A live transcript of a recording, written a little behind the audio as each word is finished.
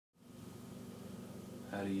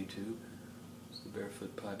Howdy YouTube, it's the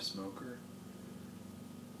Barefoot Pipe Smoker,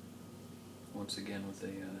 once again with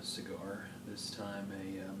a cigar, this time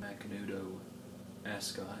a Macanudo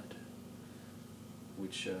Ascot,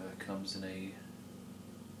 which comes in a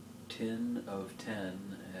tin of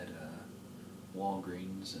 10 at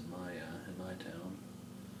Walgreens in my town,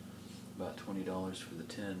 about $20 for the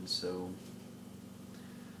tin, so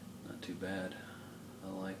not too bad. I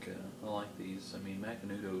like these. I mean,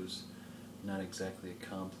 Macanudo's not exactly a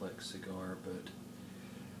complex cigar, but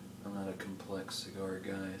I'm not a complex cigar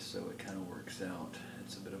guy, so it kind of works out.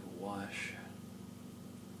 It's a bit of a wash.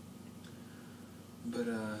 But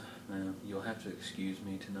you'll have to excuse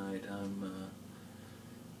me tonight.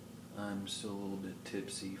 I'm still a little bit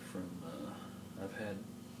tipsy from I've had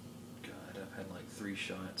like 3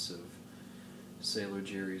 shots of Sailor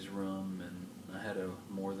Jerry's rum, and I had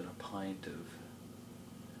more than a pint of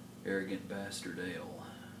Arrogant Bastard Ale,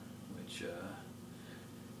 which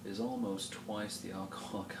is almost twice the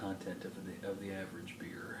alcohol content of the average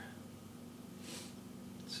beer.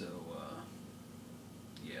 So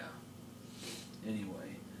yeah.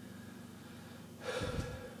 Anyway,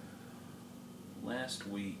 last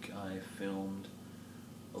week I filmed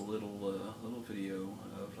a little video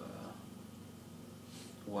of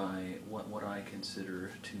what I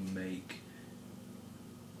consider to make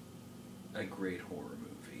a great horror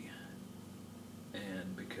movie.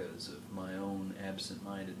 And because of my own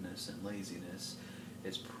absent-mindedness and laziness,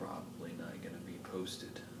 it's probably not going to be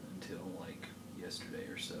posted until like yesterday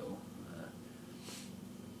or so.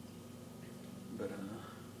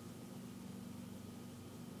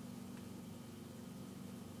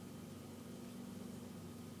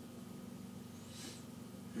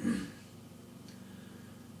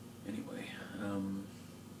 Anyway,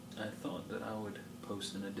 I thought that I would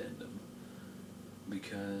post an addendum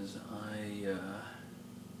because I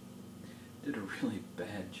did a really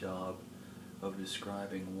bad job of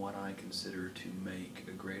describing what I consider to make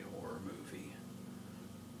a great horror movie.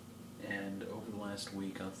 And over the last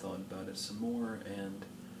week I've thought about it some more, and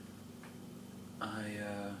I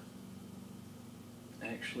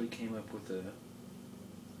actually came up with a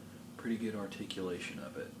pretty good articulation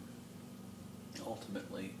of it.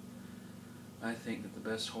 Ultimately, I think that the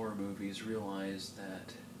best horror movies realize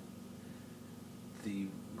that the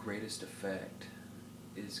greatest effect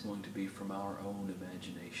is going to be from our own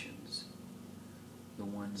imaginations. The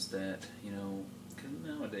ones that, because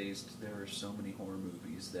nowadays there are so many horror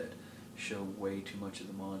movies that show way too much of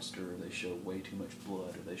the monster, or they show way too much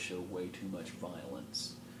blood, or they show way too much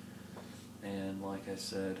violence. And like I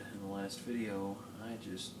said in the last video, I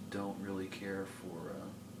just don't really care for,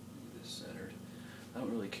 I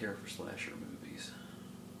don't really care for slasher movies.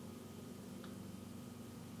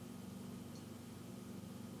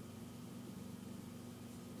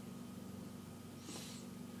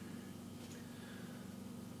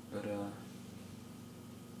 But,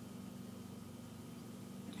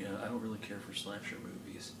 yeah, I don't really care for slasher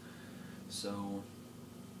movies. So,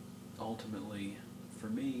 ultimately, for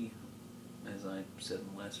me, as I said in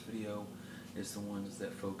the last video, it's the ones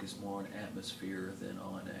that focus more on atmosphere than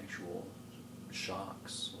on actual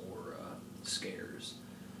shocks or scares.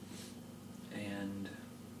 And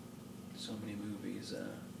so many movies,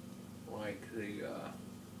 like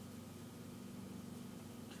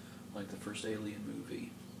the first Alien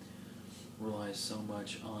movie, relies so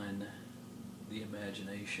much on the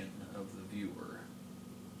imagination of the viewer.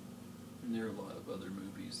 And there are a lot of other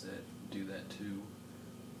movies that do that too.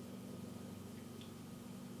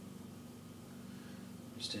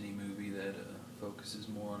 Just any movie that focuses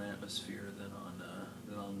more on atmosphere than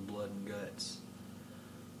on blood and guts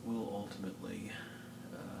will ultimately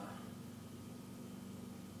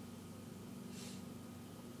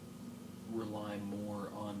rely more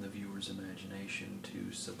on the viewer's imagination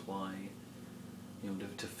to supply,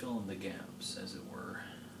 to fill in the gaps, as it were.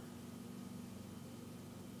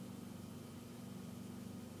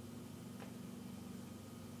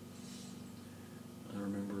 I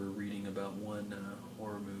remember reading about one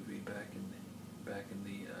horror movie back in the I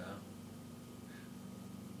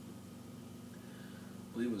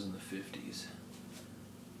believe it was in the 50s.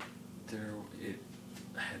 It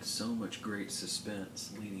had so much great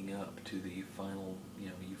suspense leading up to the final,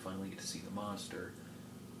 you finally get to see the monster,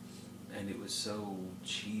 and it was so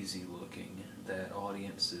cheesy looking that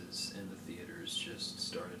audiences in the theaters just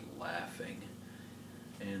started laughing,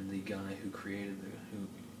 and the guy who created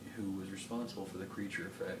who was responsible for the creature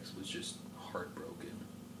effects was just heartbroken.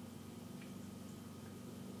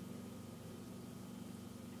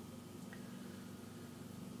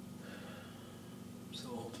 So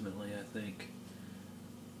ultimately, I think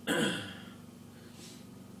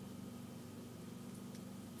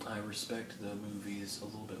I respect the movies a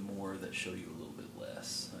little bit more that show you a little bit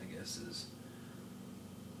less, I guess is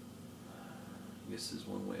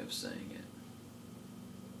one way of saying it.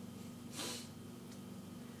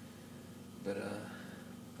 But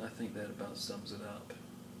I think that about sums it up,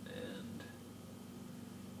 and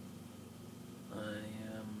I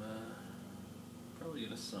am probably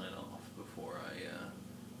going to sign off before I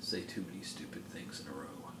say too many stupid things in a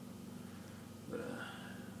row. But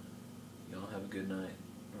y'all have a good night,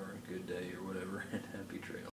 or a good day, or whatever, and happy trails.